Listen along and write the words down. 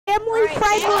Family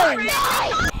friendly.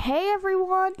 Hey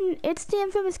everyone, it's the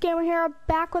Infamous Gamer here,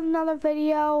 back with another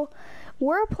video.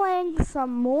 We're playing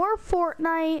some more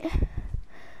Fortnite.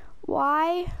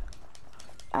 Why?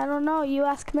 I don't know, you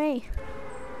ask me.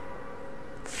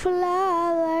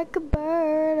 Fly like a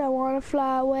bird, I wanna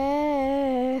fly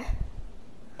away.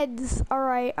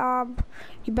 Alright,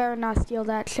 you better not steal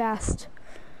that chest.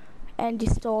 And you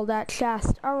stole that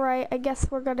chest. Alright, I guess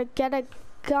we're gonna get a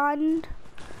gun.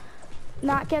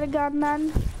 Not get a gun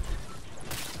then.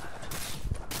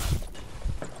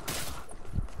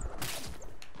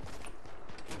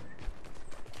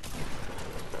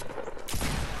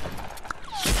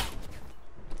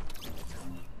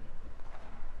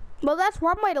 Well, that's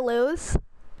one way to lose.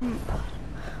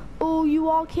 Oh, you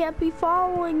all can't be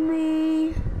following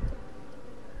me.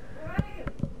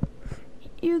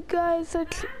 You guys are...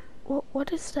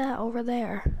 What is that over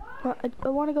there? Well, I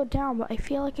want to go down, but I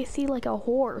feel like I see like a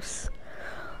horse.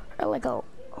 Or like a...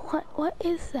 What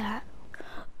is that?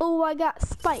 Oh, I got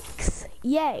spikes.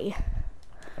 Yay.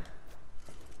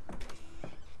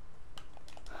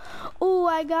 Oh,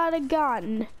 I got a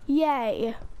gun.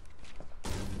 Yay.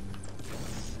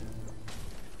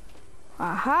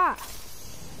 Aha.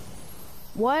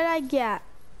 What did I get?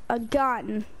 A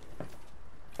gun.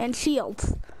 And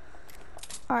shields.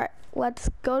 Alright, let's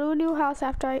go to a new house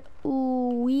after I...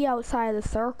 Ooh, we outside the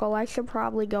circle. I should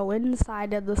probably go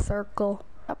inside of the circle.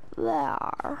 Up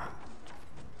there.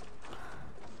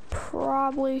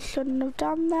 Probably shouldn't have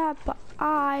done that, but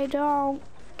I don't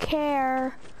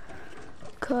care.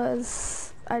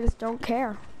 Cause I just don't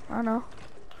care. I don't know.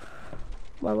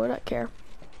 Why would I care?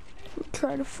 You're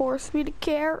trying to force me to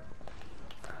care.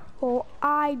 Oh,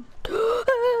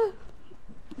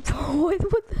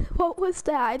 what was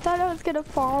that? I thought I was gonna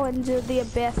fall into the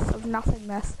abyss of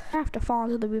nothingness. I have to fall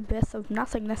into the abyss of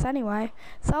nothingness anyway.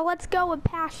 So let's go with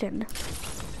passion.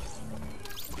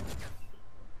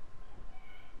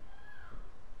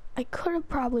 I could have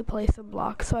probably placed some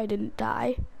blocks so I didn't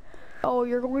die. Oh,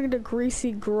 you're going to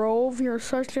Greasy Grove? You're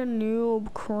such a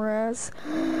noob, Chris.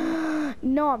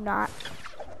 No, I'm not.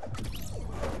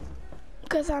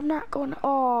 Because I'm not going to...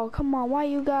 Oh, come on. Why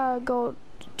you gotta go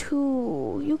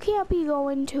to... You can't be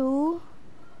going to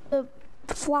the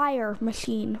flyer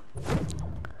machine.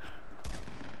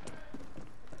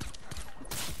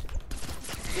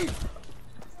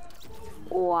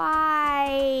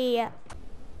 Why?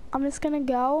 I'm just gonna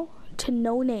go to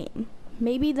no name.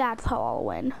 Maybe that's how I'll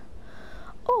win.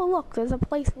 Oh, look, there's a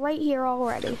place right here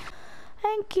already.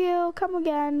 Thank you. Come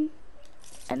again.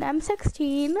 An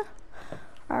M16.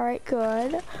 Alright,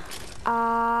 good.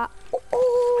 Oh,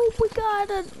 we got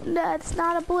a... It's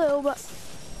not a blue, but...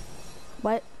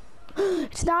 What?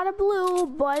 It's not a blue,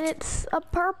 but it's a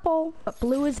purple. But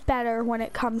blue is better when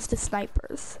it comes to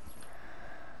snipers.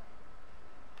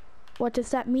 What does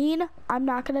that mean? I'm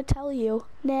not gonna tell you.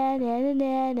 Nah, nah, nah,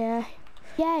 nah, nah.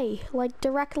 Yay, like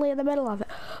directly in the middle of it.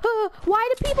 Why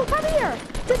do people come here?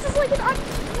 This is like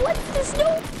there's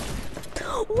no...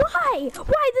 Why?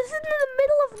 Why? This is in the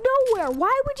middle of nowhere.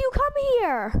 Why would you come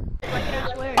here?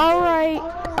 Alright,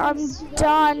 I'm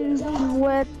done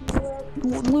with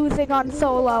losing on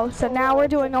solo. So now we're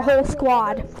doing a whole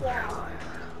squad.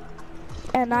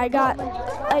 And I got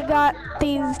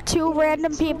these two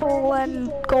random people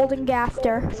and Golden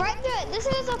Gafter. This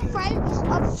is a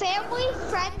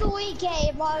family-friendly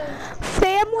game.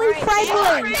 Family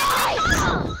friendly.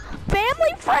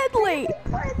 Family friendly.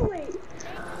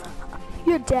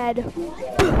 You're dead.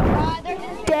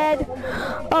 Dead.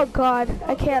 Oh God,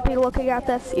 I can't be looking at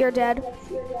this. You're dead.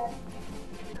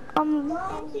 And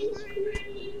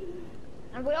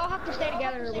we all have to stay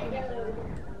together.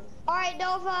 Alright,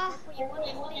 Nova.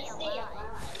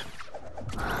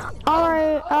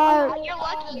 Alright, You're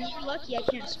lucky, I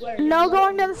can't swear. No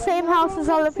going to the same house as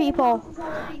other people.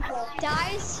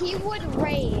 Guys, he would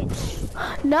rage.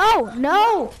 No,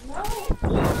 no.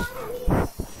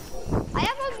 I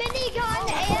have a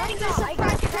minigun and a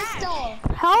suppressed pistol.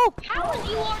 Help. How are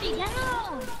you already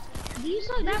down? Do you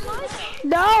say that much?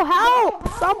 No, help.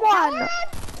 Someone.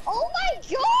 Oh my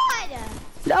God.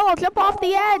 No, jump off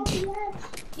the edge.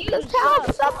 Just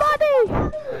help somebody!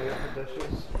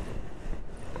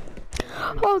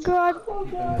 Oh God! Oh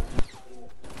God!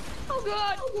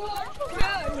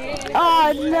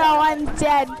 Oh no, I'm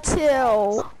dead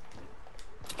too.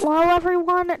 Well,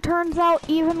 everyone, it turns out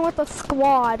even with a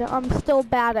squad, I'm still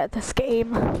bad at this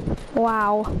game.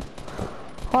 Wow.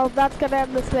 Well, that's gonna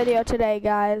end this video today,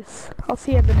 guys. I'll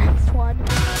see you in the next one.